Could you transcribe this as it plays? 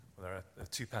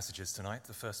Two passages tonight.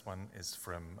 The first one is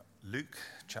from Luke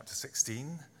chapter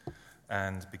 16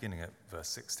 and beginning at verse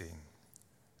 16.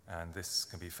 And this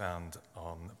can be found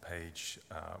on page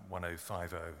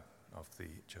 1050 of the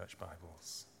Church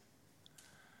Bibles.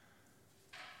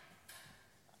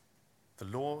 The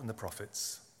law and the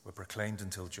prophets were proclaimed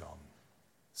until John.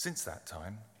 Since that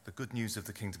time, the good news of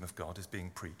the kingdom of God is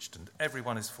being preached, and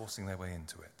everyone is forcing their way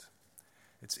into it.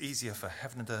 It's easier for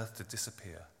heaven and earth to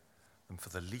disappear than for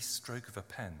the least stroke of a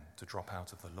pen to drop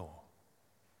out of the law.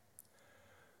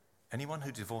 Anyone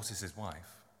who divorces his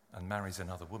wife and marries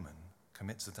another woman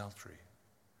commits adultery,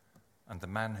 and the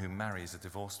man who marries a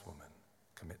divorced woman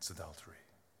commits adultery.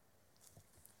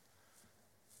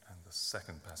 And the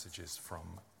second passage is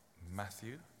from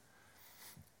Matthew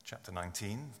chapter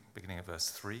 19, beginning at verse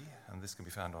 3, and this can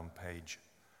be found on page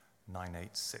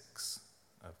 986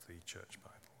 of the Church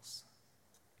Bibles.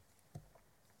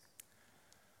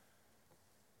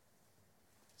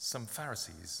 Some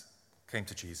Pharisees came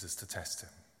to Jesus to test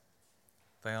him.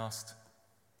 They asked,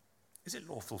 "Is it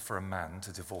lawful for a man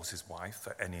to divorce his wife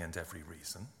for any and every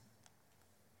reason?"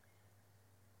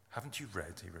 "Haven't you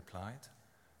read," he replied,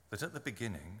 "that at the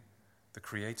beginning the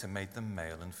Creator made them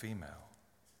male and female,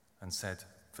 and said,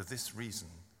 'For this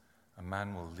reason a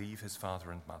man will leave his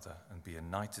father and mother and be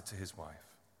united to his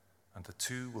wife, and the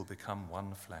two will become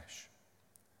one flesh.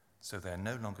 So they're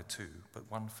no longer two, but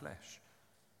one flesh.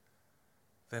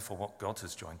 Therefore, what God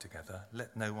has joined together,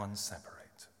 let no one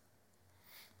separate.'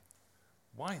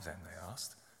 Why then," they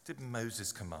asked, "did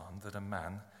Moses command that a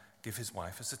man give his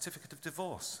wife a certificate of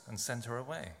divorce and send her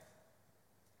away?"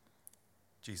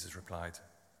 Jesus replied,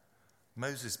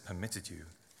 "Moses permitted you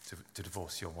to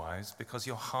divorce your wives because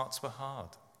your hearts were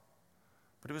hard.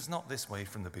 But it was not this way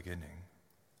from the beginning.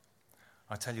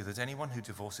 I tell you that anyone who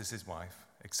divorces his wife,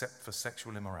 except for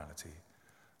sexual immorality,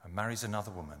 and marries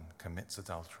another woman commits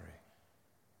adultery."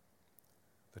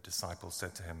 The disciples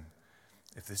said to him,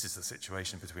 "If this is the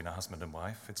situation between a husband and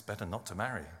wife, it's better not to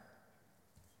marry."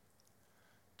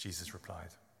 Jesus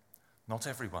replied, "Not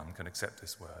everyone can accept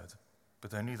this word,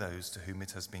 but only those to whom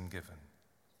it has been given.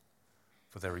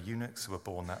 For there are eunuchs who are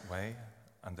born that way,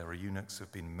 and there are eunuchs who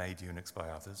have been made eunuchs by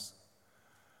others,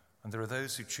 and there are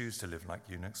those who choose to live like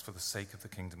eunuchs for the sake of the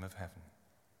kingdom of heaven.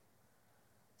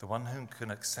 The one who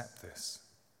can accept this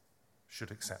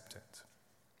should accept it."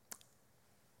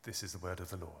 This is the word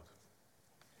of the Lord.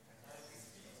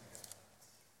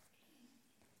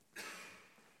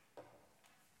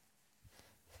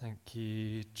 Thank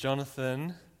you,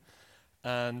 Jonathan,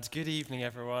 and good evening,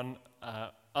 everyone.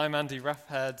 I'm Andy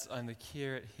Ruffhead. I'm the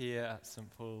curate here at St.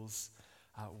 Paul's.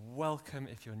 Welcome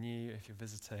if you're new, if you're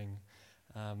visiting,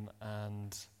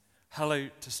 and hello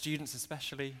to students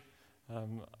especially.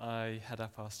 I head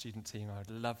up our student team. I would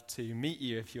love to meet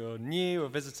you if you're new or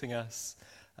visiting us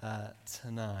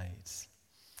tonight.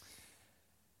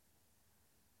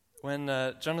 When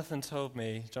Jonathan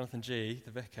G.,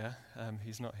 the vicar,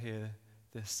 who's not here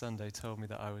this Sunday, told me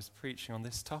that I was preaching on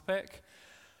this topic,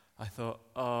 I thought,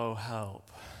 oh,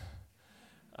 help.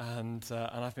 And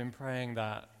I've been praying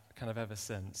that kind of ever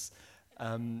since.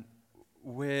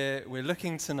 We're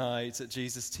looking tonight at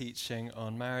Jesus' teaching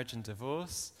on marriage and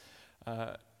divorce.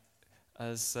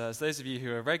 As those of you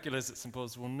who are regulars at St.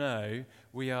 Paul's will know,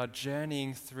 we are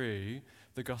journeying through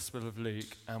the Gospel of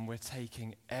Luke, and we're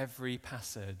taking every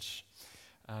passage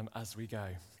as we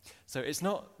go. So it's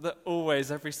not that always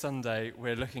every Sunday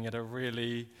we're looking at a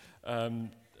really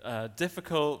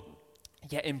difficult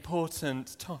yet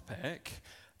important topic.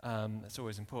 It's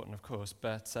always important, of course,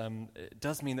 but it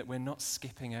does mean that we're not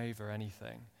skipping over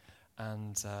anything,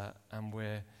 and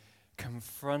we're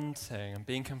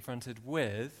being confronted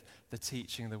with the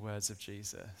teaching of the words of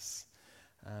Jesus.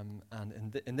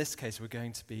 And in this case, we're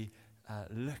going to be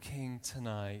looking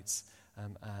tonight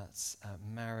at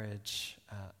marriage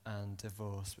and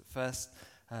divorce. But first,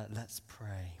 let's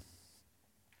pray.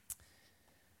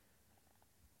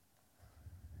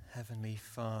 Heavenly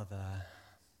Father,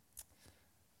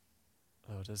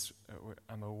 Lord, as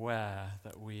I'm aware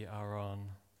that we are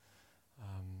on,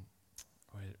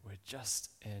 we're just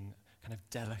in kind of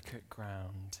delicate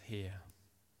ground here.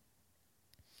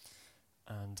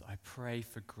 And I pray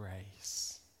for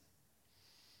grace.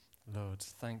 Lord,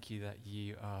 thank you that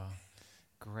you are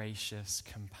gracious,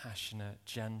 compassionate,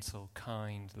 gentle,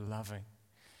 kind, loving.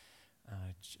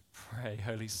 I pray,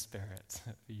 Holy Spirit,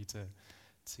 for you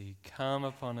to come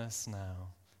upon us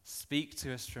now. Speak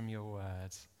to us from your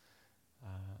word.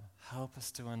 Help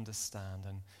us to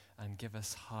understand and give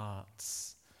us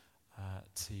hearts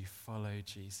to follow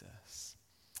Jesus.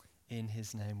 In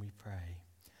his name we pray.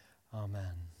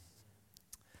 Amen.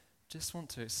 Just want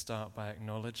to start by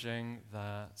acknowledging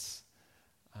that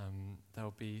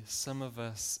There'll be some of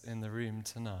us in the room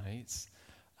tonight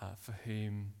for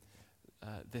whom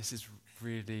this is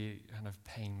really kind of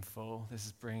painful. This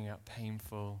is bringing up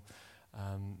painful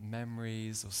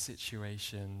memories or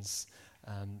situations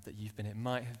that you've been.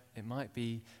 It might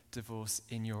be divorce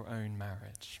in your own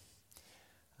marriage.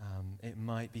 It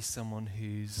might be someone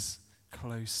who's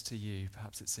close to you.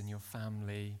 Perhaps it's in your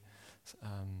family,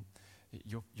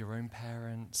 your own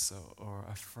parents, or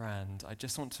a friend. I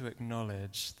just want to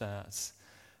acknowledge that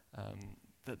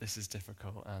this is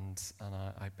difficult, and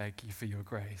I beg you for your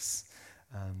grace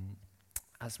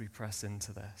as we press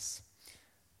into this.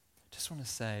 Just want to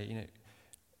say,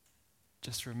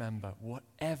 just remember,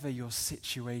 whatever your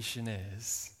situation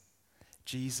is,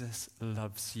 Jesus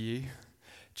loves you,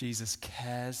 Jesus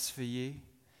cares for you,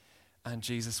 and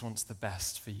Jesus wants the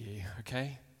best for you,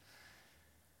 okay?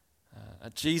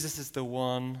 Jesus is the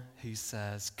one who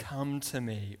says, "Come to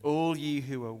me, all you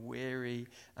who are weary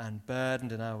and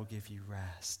burdened, and I will give you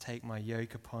rest. Take my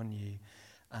yoke upon you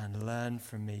and learn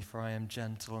from me, for I am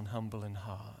gentle and humble in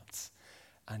heart,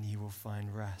 and you will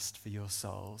find rest for your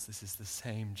souls." This is the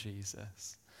same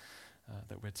Jesus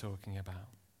that we're talking about.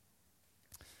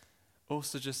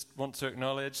 Also, just want to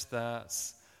acknowledge that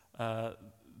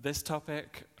this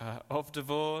topic of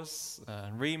divorce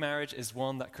and remarriage is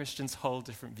one that Christians hold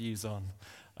different views on.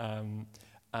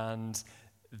 And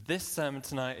this sermon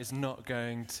tonight is not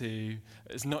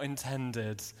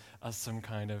intended as some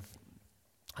kind of,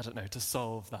 to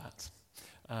solve that.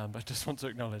 But I just want to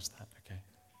acknowledge that, okay?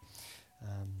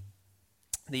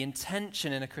 The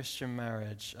intention in a Christian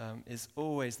marriage is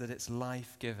always that it's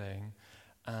life-giving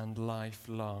and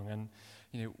lifelong.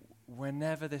 And,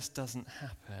 whenever this doesn't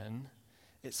happen,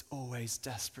 it's always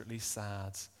desperately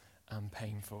sad and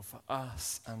painful for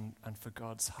us and for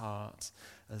God's heart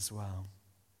as well.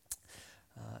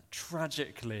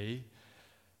 Tragically,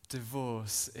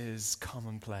 divorce is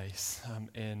commonplace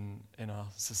in our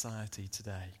society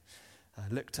today. I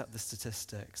looked up the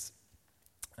statistics.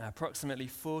 Approximately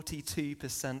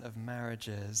 42% of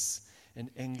marriages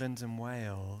in England and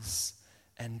Wales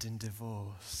end in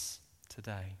divorce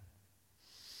today.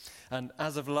 And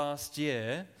as of last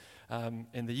year,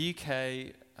 in the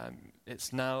UK,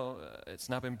 it's now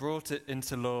been brought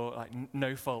into law like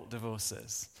no-fault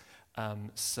divorces.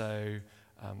 So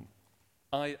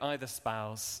either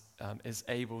spouse is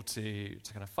able to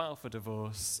kind of file for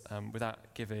divorce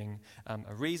without giving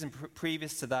a reason.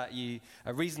 Previous to that, a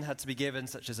reason had to be given,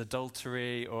 such as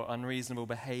adultery or unreasonable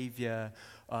behavior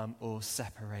or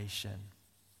separation.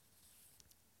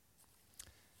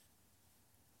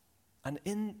 And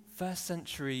in first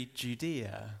century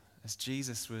Judea, as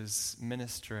Jesus was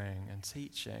ministering and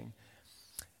teaching,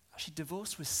 actually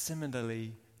divorce was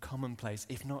similarly commonplace,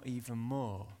 if not even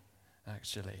more,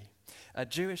 actually. A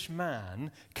Jewish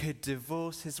man could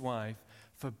divorce his wife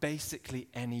for basically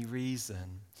any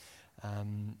reason.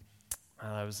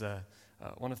 There was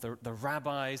one of the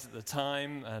rabbis at the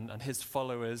time and his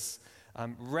followers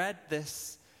read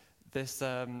this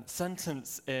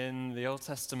sentence in the Old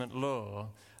Testament law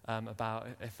about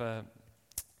if a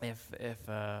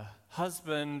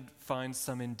husband finds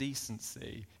some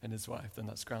indecency in his wife, then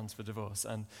that's grounds for divorce,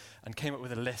 and came up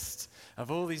with a list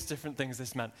of all these different things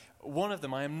this meant. One of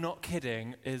them, I am not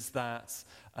kidding, is that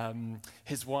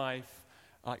his wife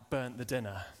burnt the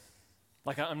dinner.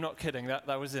 I'm not kidding, that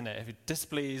was in it. If it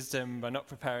displeased him by not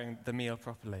preparing the meal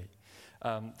properly,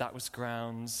 that was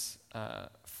grounds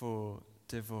for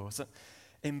divorce.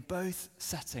 In both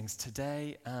settings,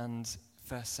 today and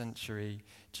first century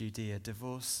Judea,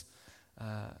 divorce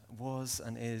was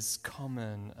and is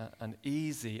common and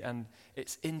easy, and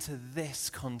it's into this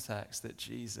context that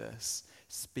Jesus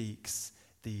speaks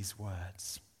these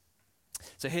words.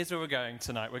 So here's where we're going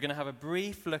tonight. We're going to have a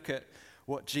brief look at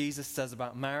what Jesus says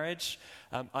about marriage.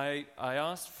 I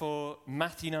asked for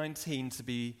Matthew 19 to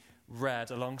be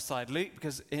read alongside Luke,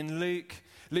 because in Luke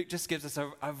just gives us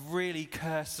a really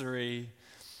cursory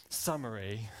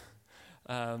summary.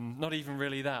 Not even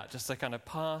really that, just a kind of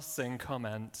passing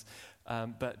comment.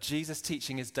 But Jesus'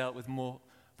 teaching is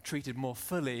treated more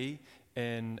fully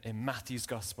in Matthew's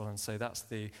gospel, and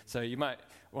so you might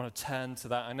want to turn to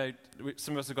that. I know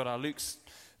some of us have got our Luke's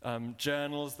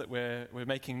journals that we're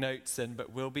making notes in,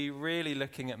 but we'll be really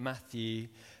looking at Matthew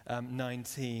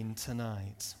 19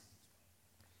 tonight.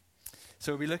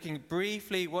 So we'll be looking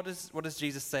briefly, what does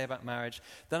Jesus say about marriage?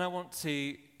 Then I want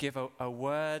to give a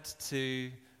word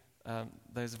to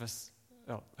those of us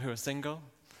who are single,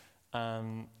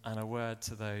 and a word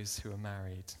to those who are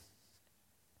married.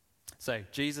 So,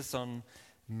 Jesus on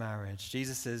marriage.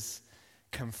 Jesus is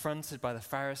confronted by the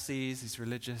Pharisees, these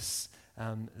religious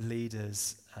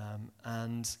leaders,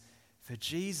 and for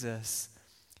Jesus,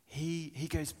 he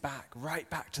goes right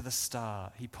back to the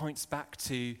start. He points back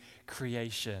to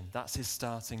creation. That's his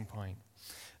starting point.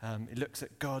 He looks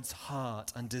at God's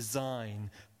heart and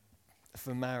design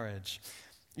for marriage.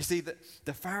 You see,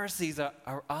 the Pharisees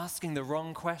are asking the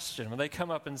wrong question when they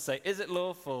come up and say, is it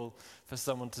lawful for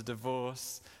someone to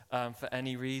divorce for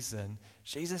any reason?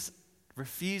 Jesus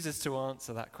refuses to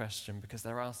answer that question because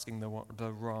they're asking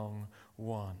the wrong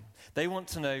one. They want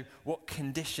to know what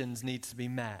conditions need to be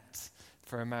met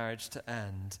for a marriage to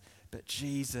end, but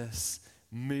Jesus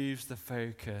moves the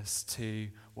focus to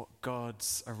what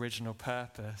God's original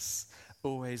purpose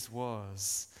always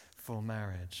was for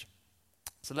marriage.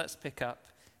 So let's pick up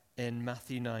in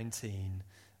Matthew 19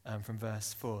 from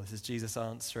verse 4. This is Jesus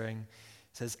answering.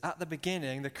 It says, at the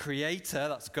beginning, the Creator,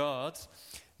 that's God,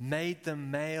 made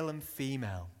them male and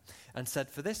female, and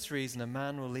said, for this reason a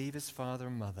man will leave his father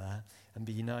and mother and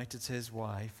be united to his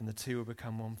wife, and the two will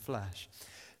become one flesh.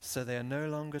 So they are no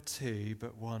longer two,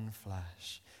 but one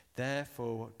flesh.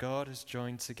 Therefore, what God has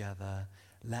joined together,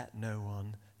 let no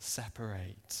one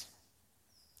separate.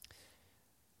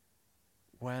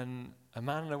 When a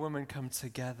man and a woman come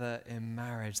together in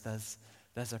marriage, there's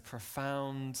a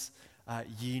profound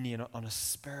union on a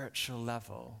spiritual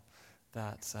level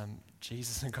that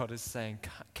Jesus and God is saying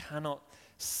cannot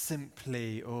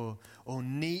simply or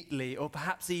neatly or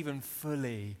perhaps even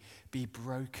fully be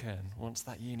broken once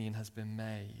that union has been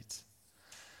made.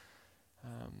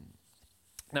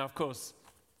 Now, of course,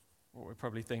 what we're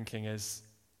probably thinking is,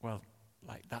 well,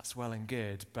 like that's well and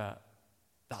good, but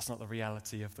that's not the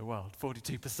reality of the world.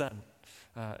 42%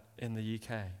 in the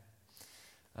UK,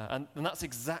 and that's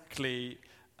exactly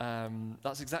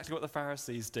what the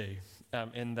Pharisees do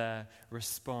in their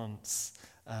response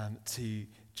to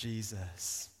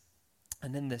Jesus.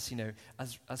 And in this,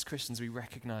 as Christians, we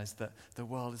recognize that the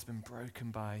world has been broken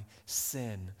by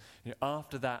sin.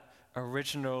 After that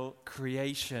original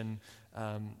creation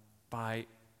by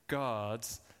God,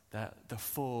 that the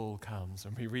fall comes.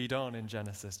 When we read on in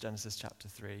Genesis chapter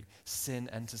 3, sin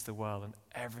enters the world and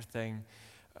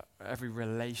every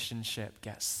relationship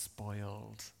gets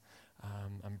spoiled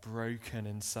and broken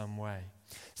in some way.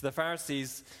 So the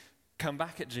Pharisees come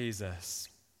back at Jesus.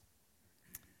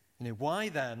 Why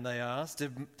then, they asked,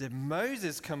 did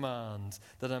Moses command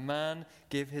that a man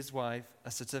give his wife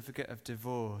a certificate of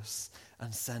divorce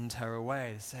and send her away?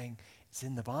 They're saying it's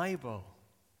in the Bible.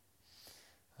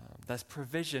 There's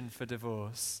provision for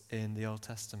divorce in the Old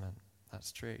Testament.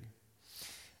 That's true.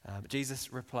 But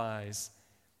Jesus replies,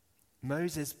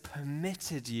 Moses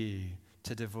permitted you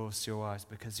to divorce your wives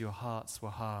because your hearts were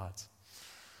hard.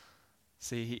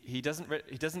 See, he doesn't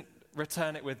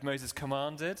return it with Moses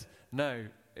commanded. No,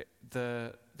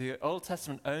 the Old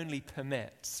Testament only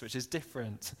permits, which is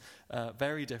different,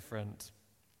 very different.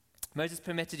 Moses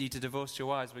permitted you to divorce your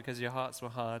wives because your hearts were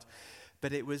hard,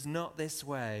 but it was not this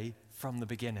way from the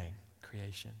beginning,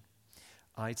 creation.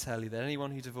 I tell you that anyone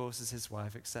who divorces his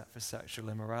wife except for sexual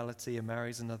immorality and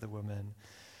marries another woman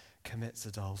commits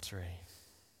adultery.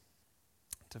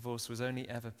 Divorce was only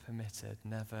ever permitted,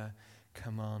 never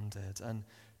commanded. And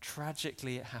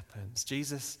tragically it happens.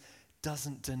 Jesus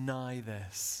doesn't deny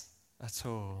this at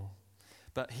all.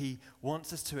 But he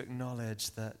wants us to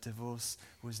acknowledge that divorce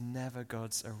was never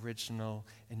God's original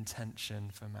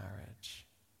intention for marriage.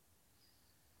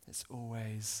 It's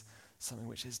always something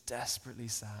which is desperately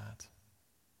sad.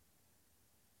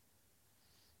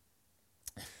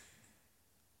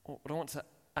 What I want to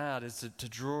add is to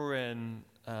draw in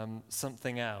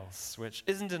something else, which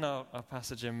isn't in our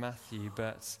passage in Matthew,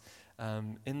 but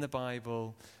in the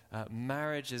Bible,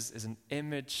 marriage is an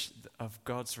image of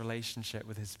God's relationship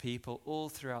with his people all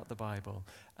throughout the Bible.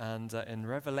 And in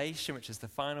Revelation, which is the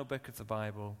final book of the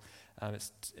Bible,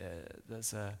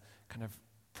 there's a kind of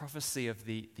prophecy of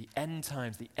the end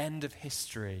times, the end of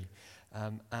history.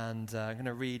 And I'm going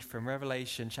to read from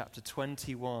Revelation chapter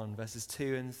 21, verses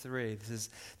 2 and 3. This is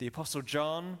the Apostle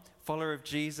John, follower of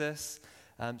Jesus,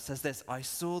 says this, I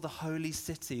saw the holy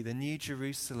city, the new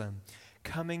Jerusalem,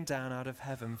 coming down out of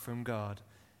heaven from God,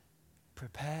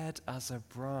 prepared as a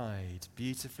bride,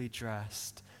 beautifully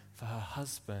dressed for her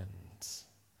husband.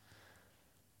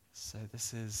 So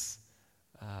this is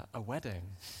a wedding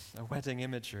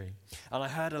imagery. And I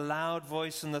heard a loud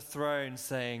voice from the throne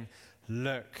saying,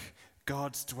 look,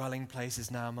 God's dwelling place is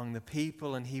now among the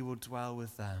people, and he will dwell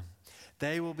with them.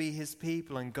 They will be his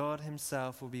people, and God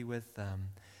himself will be with them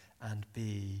and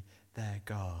be their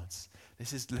God.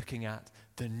 This is looking at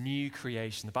the new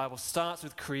creation. The Bible starts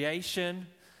with creation.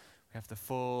 We have the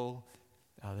fall,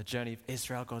 the journey of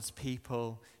Israel, God's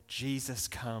people. Jesus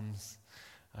comes.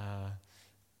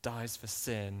 dies for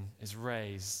sin, is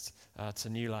raised to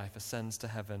new life, ascends to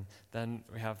heaven. Then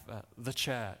we have the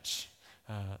church.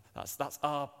 That's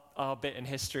our bit in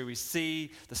history. We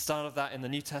see the start of that in the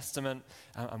New Testament,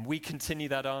 and we continue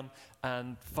that on.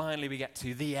 And finally, we get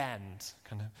to the end,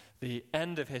 kind of the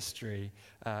end of history,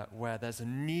 where there's a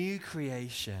new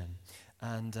creation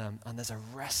and there's a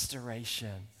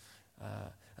restoration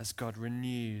as God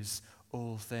renews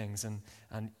all things and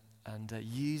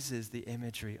uses the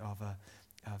imagery of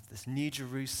this new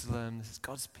Jerusalem. This is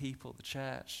God's people, the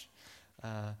church,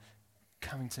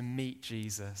 coming to meet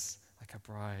Jesus like a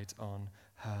bride on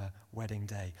her wedding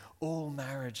day. All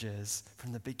marriages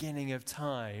from the beginning of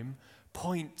time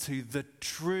point to the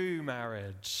true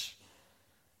marriage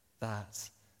that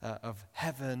of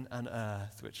heaven and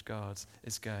earth, which God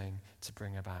is going to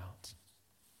bring about.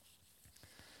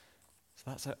 So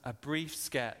that's a brief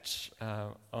sketch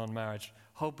on marriage.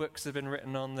 Whole books have been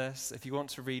written on this. If you want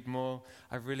to read more,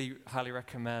 I really highly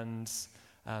recommend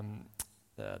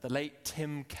the late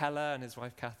Tim Keller and his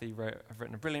wife Kathy have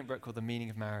written a brilliant book called The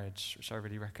Meaning of Marriage, which I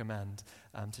really recommend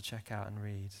to check out and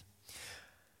read.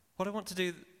 What I want to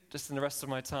do just in the rest of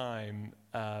my time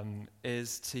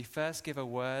is to first give a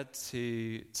word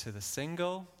to the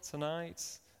single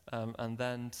tonight, and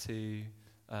then to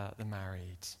the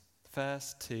married.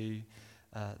 First to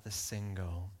the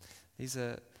single. These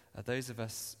are those of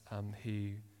us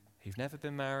who've never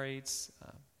been married,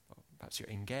 perhaps you're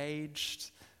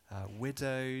engaged,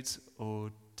 widowed,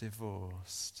 or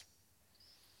divorced.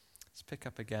 Let's pick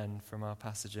up again from our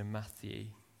passage in Matthew,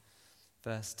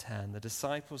 verse 10. The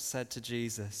disciples said to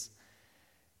Jesus,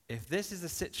 "If this is the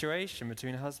situation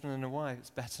between a husband and a wife, it's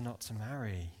better not to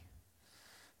marry."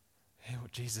 Hear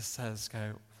what Jesus says,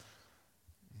 go,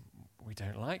 we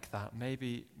don't like that.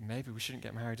 Maybe we shouldn't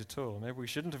get married at all. Maybe we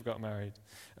shouldn't have got married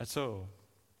at all.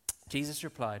 Jesus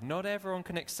replied, "Not everyone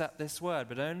can accept this word,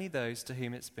 but only those to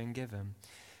whom it's been given.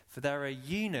 For there are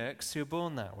eunuchs who are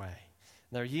born that way.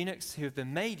 There are eunuchs who have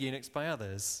been made eunuchs by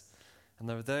others. And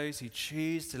there are those who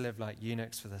choose to live like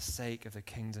eunuchs for the sake of the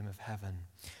kingdom of heaven.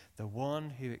 The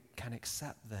one who can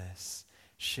accept this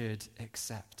should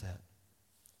accept it."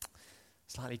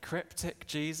 Slightly cryptic,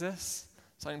 Jesus.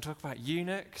 So I can talk about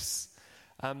eunuchs.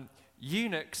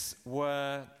 Eunuchs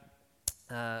were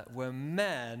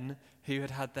men who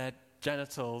had their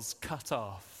genitals cut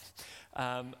off.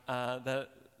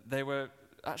 They were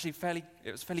actually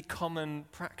it was fairly common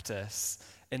practice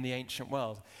in the ancient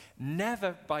world.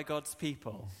 Never by God's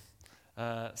people.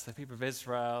 So the people of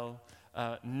Israel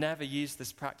never used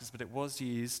this practice, but it was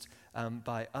used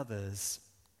by others.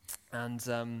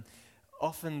 And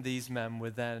often these men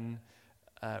were then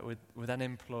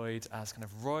employed as kind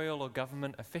of royal or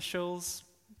government officials.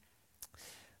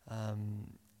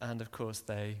 And of course,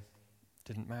 they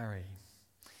didn't marry.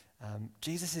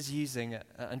 Jesus is using it,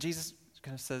 and Jesus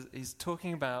kind of says, he's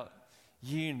talking about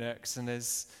eunuchs and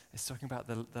is talking about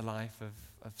the life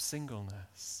of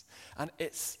singleness. And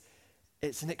it's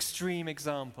an extreme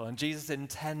example, and Jesus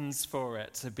intends for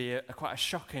it to be quite a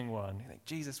shocking one. You think,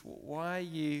 Jesus, why are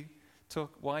you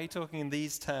talking in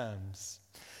these terms?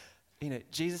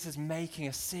 Jesus is making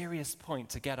a serious point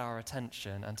to get our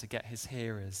attention and to get his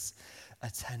hearers'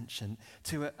 attention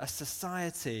to a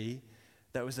society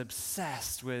that was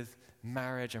obsessed with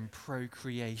marriage and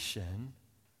procreation.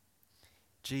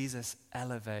 Jesus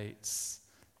elevates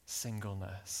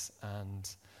singleness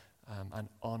and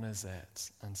honors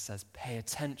it and says, pay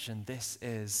attention, this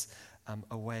is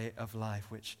a way of life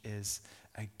which is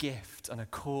a gift and a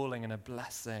calling and a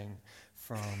blessing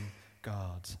from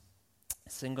God.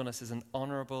 Singleness is an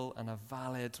honorable and a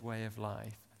valid way of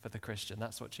life for the Christian.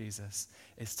 That's what Jesus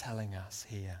is telling us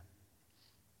here.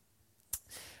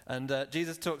 And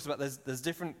Jesus talks about there's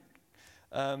different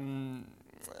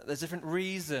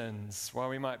reasons why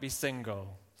we might be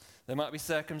single. There might be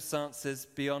circumstances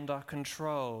beyond our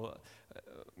control. It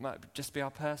might just be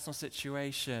our personal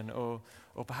situation or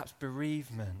perhaps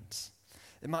bereavement.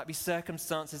 It might be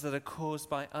circumstances that are caused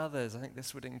by others. I think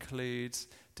this would include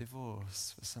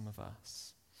divorce for some of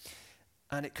us.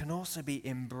 And it can also be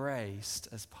embraced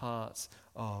as part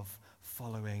of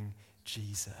following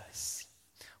Jesus.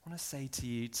 I want to say to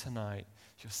you tonight,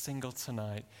 if you're single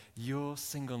tonight, your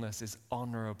singleness is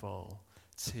honorable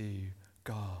to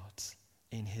God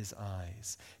in his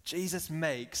eyes. Jesus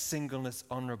makes singleness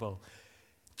honorable.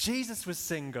 Jesus was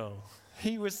single.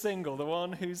 He was single, the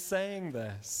one who's saying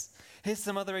this. Here's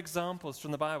some other examples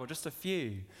from the Bible, just a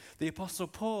few. The Apostle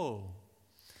Paul,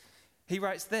 he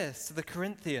writes this to the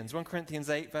Corinthians, 1 Corinthians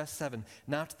 8, verse 7.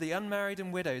 "Now to the unmarried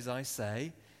and widows I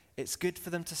say, it's good for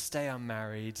them to stay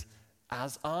unmarried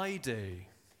as I do.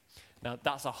 Now,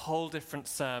 that's a whole different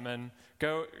sermon.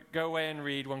 Go away and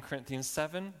read 1 Corinthians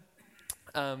 7.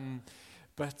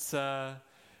 But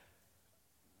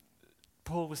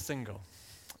Paul was single.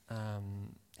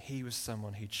 He was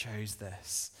someone who chose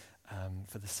this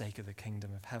for the sake of the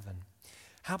kingdom of heaven.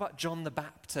 How about John the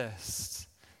Baptist?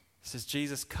 This is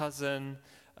Jesus' cousin,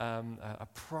 a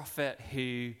prophet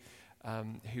who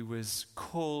was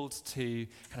called to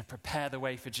kind of prepare the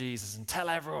way for Jesus and tell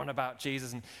everyone about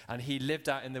Jesus. And he lived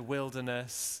out in the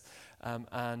wilderness,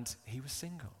 and he was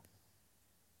single.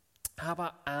 How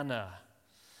about Anna?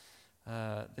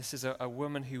 This is a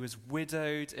woman who was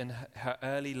widowed in her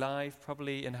early life,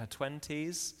 probably in her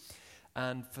 20s.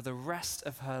 And for the rest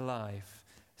of her life,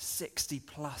 60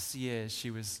 plus years, she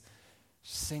was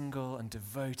single and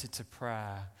devoted to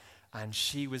prayer. And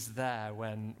she was there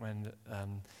when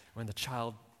the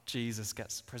child Jesus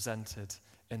gets presented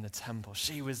in the temple.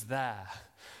 She was there,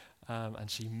 and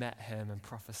she met him and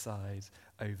prophesied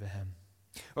over him.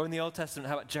 Or in the Old Testament,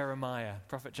 how about Jeremiah?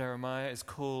 Prophet Jeremiah is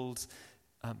called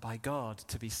by God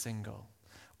to be single.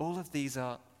 All of these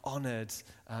are honored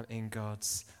in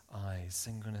God's eyes.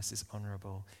 Singleness is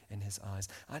honorable in his eyes.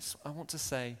 I want to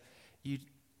say, you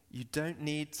don't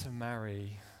need to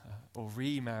marry or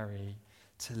remarry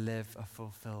to live a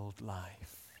fulfilled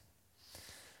life.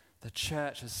 The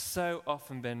church has so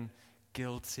often been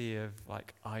guilty of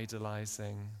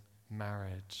idolizing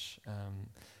marriage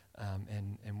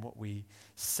in what we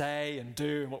say and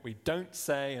do and what we don't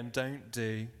say and don't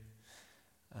do.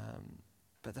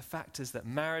 But the fact is that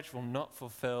marriage will not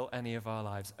fulfill any of our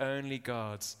lives. Only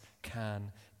God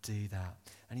can do that.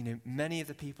 And many of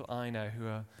the people I know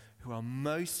who are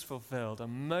most fulfilled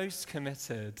and most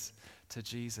committed to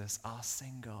Jesus are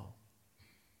single.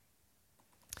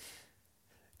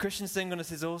 Christian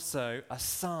singleness is also a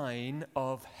sign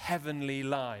of heavenly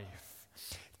life.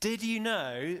 Did you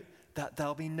know that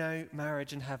there'll be no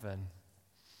marriage in heaven?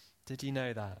 Did you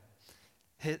know that?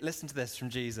 Listen to this from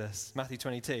Jesus, Matthew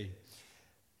 22.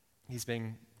 He's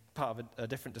being part of a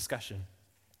different discussion.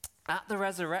 At the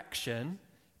resurrection,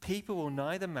 people will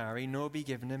neither marry nor be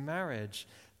given in marriage.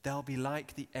 They'll be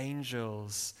like the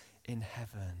angels in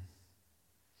heaven.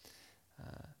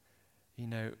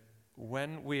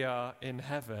 When we are in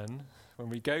heaven, when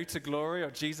we go to glory or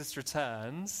Jesus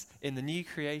returns, in the new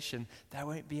creation, there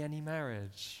won't be any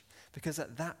marriage. Because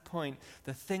at that point,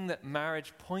 the thing that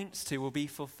marriage points to will be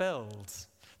fulfilled.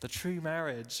 The true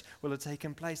marriage will have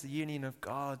taken place, the union of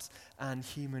God and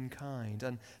humankind.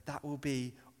 And that will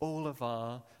be all of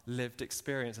our lived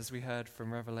experience, as we heard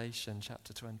from Revelation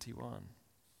chapter 21.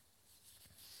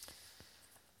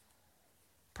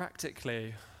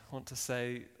 Practically, I want to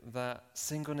say that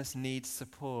singleness needs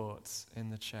support in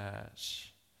the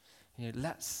church.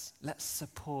 Let's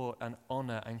support and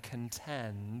honor and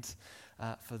contend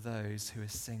for those who are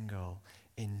single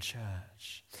in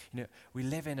church. We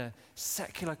live in a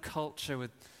secular culture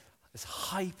with this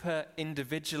hyper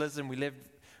individualism. We're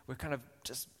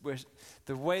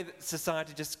the way that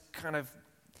society just kind of,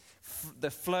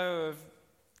 the flow of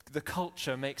the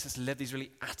culture makes us live these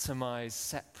really atomized,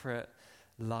 separate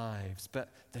lives. But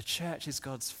the church is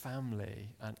God's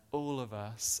family, and all of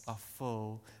us are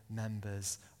full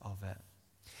members of it.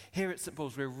 Here at St.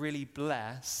 Paul's, we're really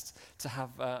blessed to have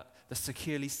the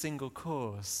Securely Single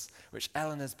course, which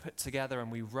Ellen has put together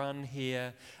and we run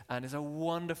here, and is a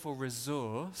wonderful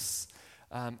resource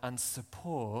and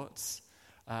support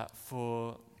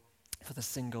for the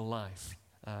single life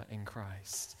in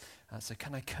Christ. So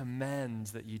can I commend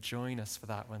that you join us for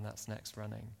that when that's next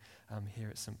running here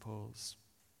at St. Paul's.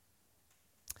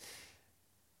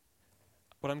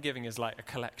 What I'm giving is like a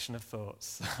collection of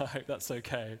thoughts. I hope that's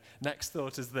okay. Next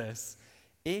thought is this.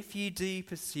 If you do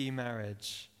pursue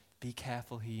marriage, be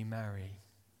careful who you marry.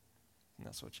 And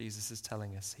that's what Jesus is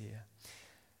telling us here.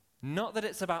 Not that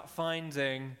it's about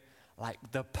finding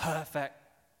the perfect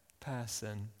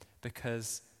person,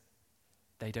 because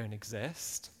they don't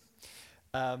exist.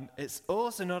 It's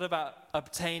also not about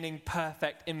obtaining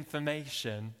perfect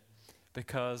information,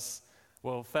 because,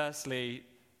 well, firstly,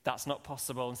 that's not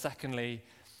possible. And secondly,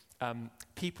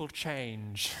 people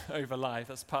change over life.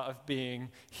 That's part of being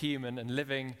human and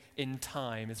living in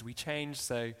time as we change.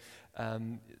 So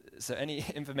any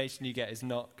information you get is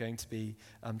not going to be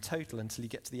total until you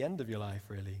get to the end of your life,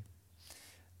 really.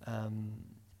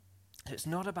 It's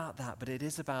not about that, but it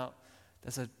is about,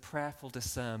 there's a prayerful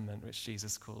discernment which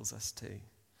Jesus calls us to.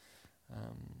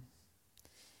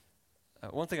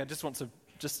 One thing I just want to,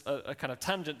 a kind of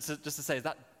tangent just to say is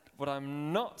that what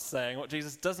I'm not saying, what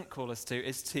Jesus doesn't call us to,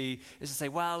 is to say,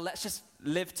 well, let's just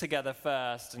live together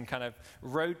first and kind of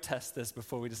road test this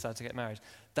before we decide to get married.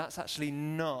 That's actually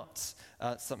not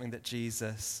something that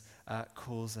Jesus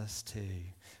calls us to.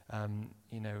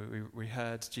 We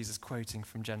heard Jesus quoting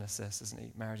from Genesis, isn't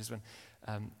he? Marriage is when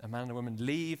a man and a woman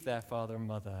leave their father and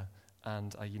mother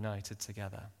and are united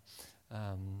together.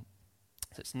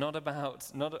 So it's not about,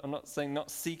 I'm not saying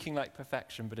not seeking like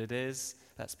perfection, but it is,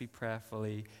 let's be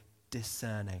prayerfully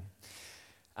discerning.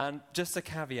 And just a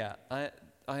caveat,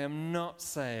 I am not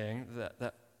saying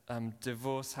that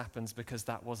divorce happens because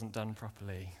that wasn't done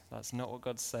properly. That's not what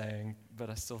God's saying, but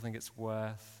I still think it's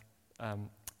worth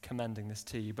commending this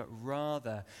to you. But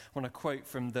rather, I want to quote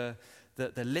from the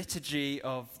liturgy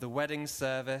of the wedding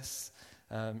service.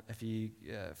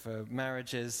 For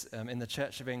marriages in the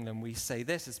Church of England, we say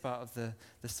this as part of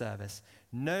the service.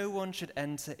 No one should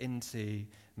enter into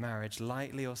marriage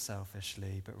lightly or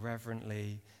selfishly, but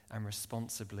reverently and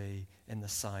responsibly in the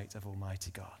sight of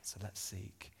Almighty God. So let's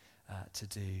seek to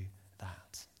do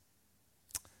that.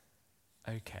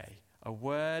 Okay, a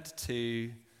word to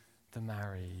the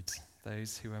married,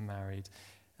 those who are married.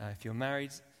 If you're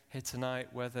married here tonight,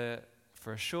 whether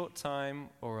for a short time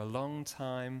or a long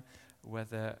time,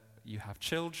 whether you have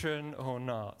children or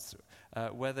not,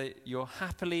 whether you're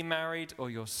happily married or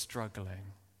you're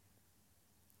struggling.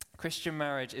 Christian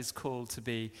marriage is called to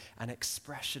be an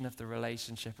expression of the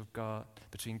relationship of God,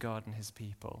 between God and his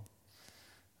people.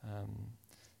 I'm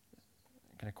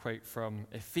going to quote from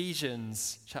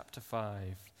Ephesians chapter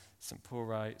 5. St. Paul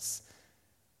writes,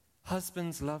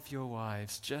 "Husbands, love your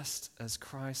wives just as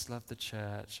Christ loved the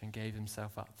church and gave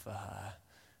himself up for her."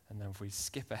 And then if we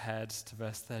skip ahead to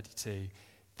verse 32,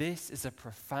 "This is a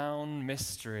profound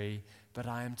mystery, but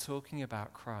I am talking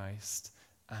about Christ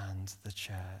and the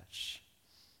church."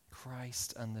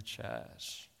 Christ and the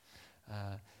church.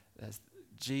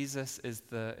 Jesus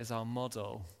is our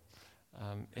model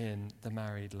in the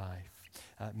married life.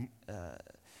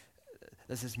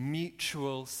 There's this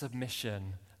mutual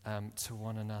submission to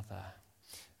one another.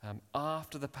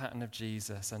 After the pattern of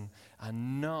Jesus and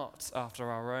not after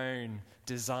our own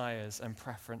desires and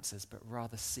preferences, but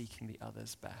rather seeking the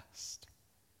other's best.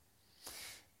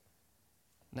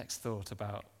 Next thought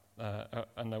about,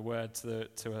 and a word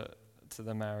to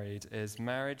the married is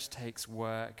marriage takes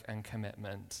work and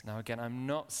commitment. Now again, I'm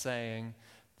not saying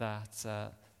that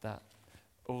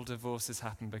all divorces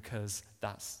happen because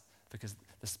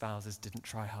the spouses didn't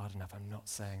try hard enough. I'm not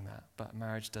saying that. But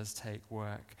marriage does take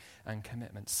work and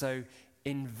commitment. So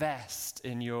invest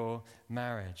in your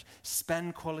marriage.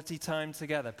 Spend quality time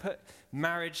together. Put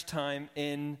marriage time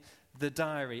in the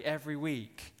diary every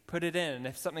week. Put it in. And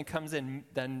if something comes in,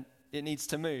 then it needs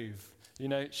to move.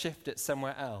 Shift it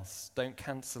somewhere else. Don't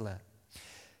cancel it.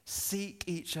 Seek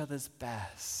each other's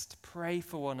best. Pray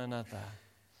for one another.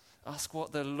 Ask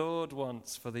what the Lord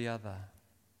wants for the other.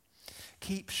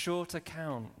 Keep short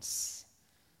accounts.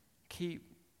 Keep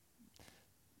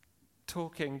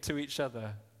talking to each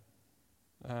other.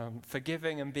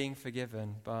 Forgiving and being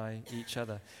forgiven by each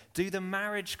other. Do the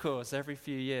marriage course every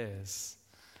few years.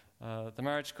 The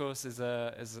marriage course is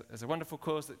a wonderful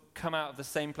course that come out of the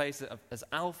same place as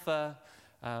Alpha.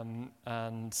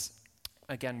 And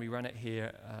again, we run it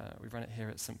here. We run it here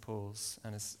at St. Paul's,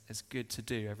 and it's good to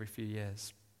do every few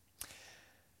years.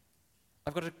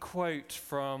 I've got a quote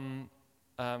from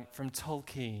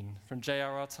Tolkien, from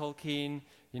J.R.R. Tolkien.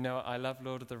 I love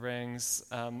Lord of the Rings.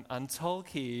 And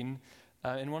Tolkien,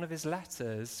 in one of his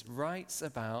letters, writes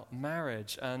about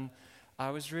marriage. And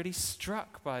I was really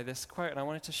struck by this quote, and I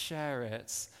wanted to share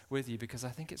it with you because I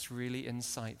think it's really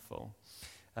insightful.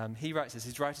 He writes this,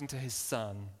 he's writing to his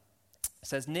son. It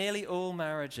says, "Nearly all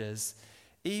marriages,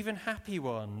 even happy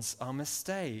ones, are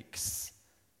mistakes.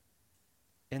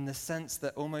 In the sense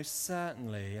that almost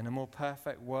certainly in a more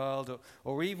perfect world,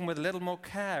 or even with a little more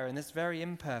care in this very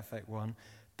imperfect one,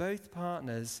 both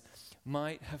partners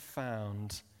might have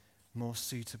found more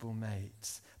suitable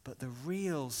mates. But the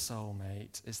real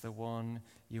soulmate is the one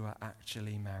you are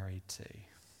actually married to."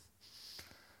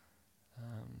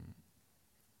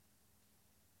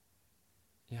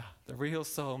 The real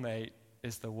soulmate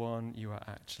is the one you are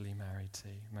actually married to.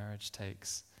 Marriage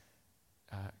takes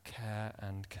care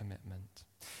and commitment.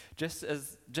 Just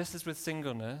as with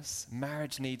singleness,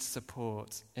 marriage needs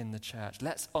support in the church.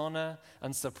 Let's honor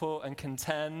and support and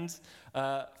contend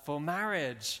for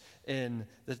marriage in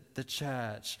the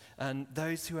church. And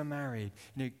those who are married,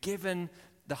 given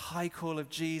the high call of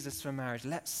Jesus for marriage,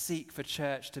 let's seek for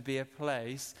church to be a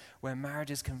place where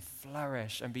marriages can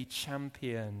flourish and be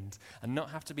championed and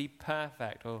not have to be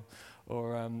perfect or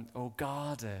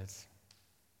guarded.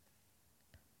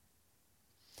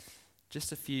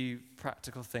 Just a few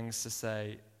practical things to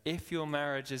say. If your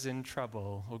marriage is in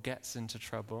trouble or gets into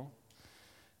trouble,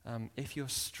 if you're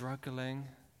struggling,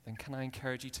 then can I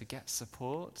encourage you to get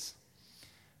support?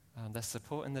 There's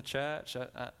support in the church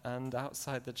and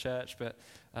outside the church, but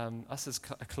us as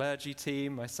a clergy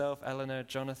team, myself, Eleanor,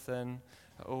 Jonathan,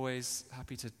 are always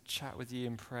happy to chat with you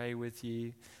and pray with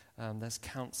you. There's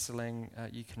counselling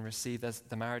you can receive. There's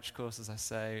the marriage course, as I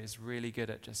say, is really good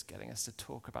at just getting us to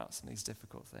talk about some of these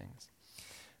difficult things.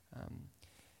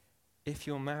 If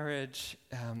your marriage,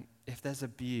 if there's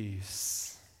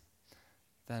abuse,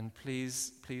 then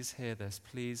please hear this.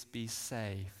 Please be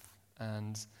safe.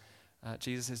 And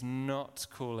Jesus is not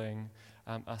calling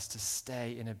us to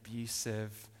stay in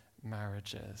abusive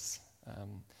marriages.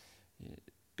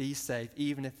 Be safe,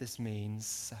 even if this means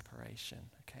separation.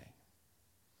 Okay.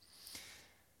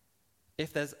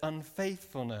 If there's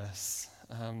unfaithfulness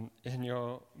in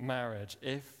your marriage,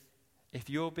 if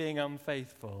you're being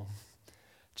unfaithful,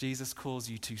 Jesus calls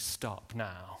you to stop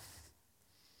now.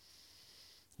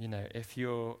 You know, if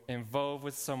you're involved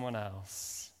with someone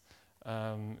else,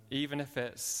 even if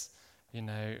it's, you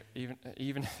know,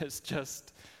 even if it's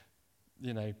just,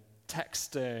 you know,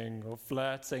 texting or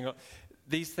flirting or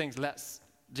these things,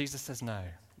 Jesus says no.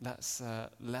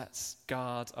 Let's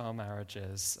guard our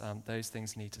marriages. Those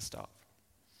things need to stop.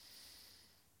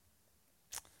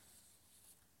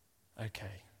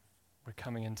 Okay, we're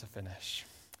coming in to finish.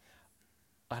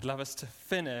 I'd love us to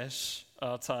finish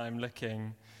our time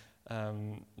looking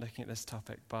at this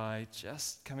topic by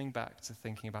just coming back to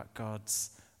thinking about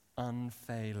God's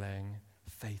unfailing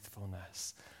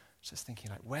faithfulness. Just thinking,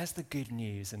 like, where's the good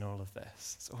news in all of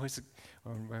this? It's always,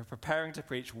 when we're preparing to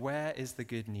preach, where is the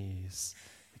good news?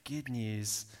 The good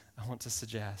news I want to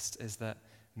suggest is that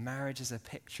marriage is a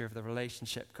picture of the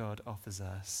relationship God offers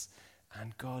us,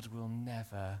 and God will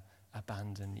never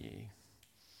abandon you.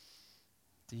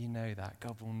 Do you know that?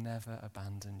 God will never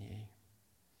abandon you.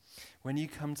 When you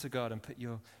come to God and put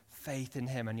your faith in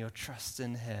him and your trust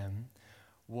in him,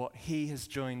 what he has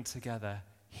joined together,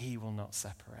 he will not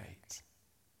separate.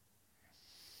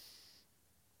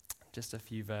 Just a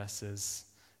few verses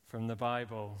from the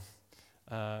Bible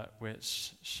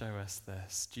which show us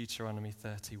this. Deuteronomy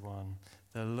 31.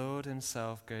 The Lord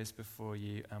himself goes before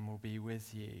you and will be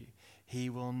with you. He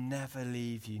will never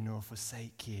leave you nor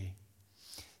forsake you.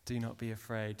 Do not be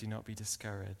afraid. Do not be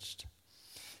discouraged.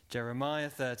 Jeremiah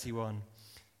 31.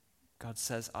 God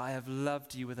says, I have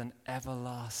loved you with an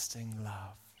everlasting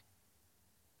love.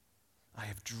 I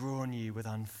have drawn you with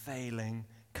unfailing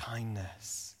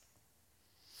kindness.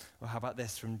 Or how about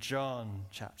this from John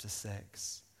chapter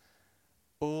 6?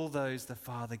 All those the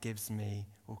Father gives me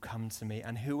will come to me,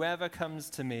 and whoever comes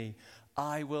to me,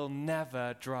 I will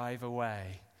never drive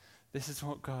away. This is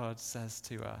what God says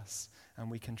to us,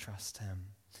 and we can trust him.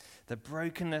 The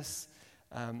brokenness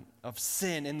of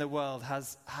sin in the world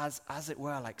has, as it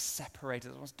were, like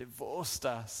separated, almost divorced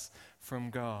us from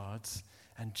God,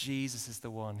 and Jesus is the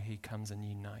one who comes and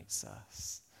unites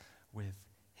us with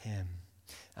him.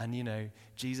 And, you know,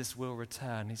 Jesus will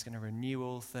return. He's going to renew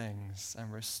all things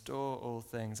and restore all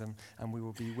things, and we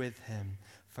will be with him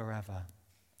forever.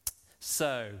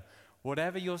 So,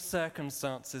 whatever your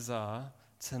circumstances are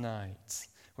tonight,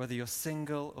 whether you're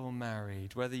single or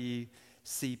married, whether you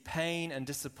see pain and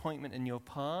disappointment in your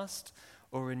past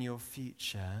or in your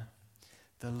future,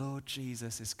 the Lord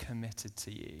Jesus is committed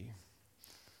to you.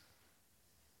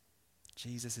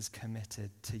 Jesus is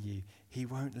committed to you. He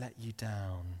won't let you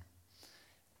down.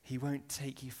 He won't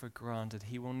take you for granted.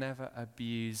 He will never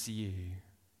abuse you.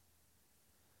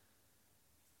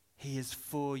 He is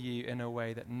for you in a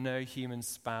way that no human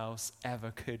spouse ever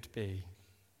could be.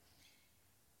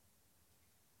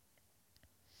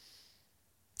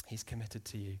 He's committed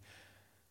to you.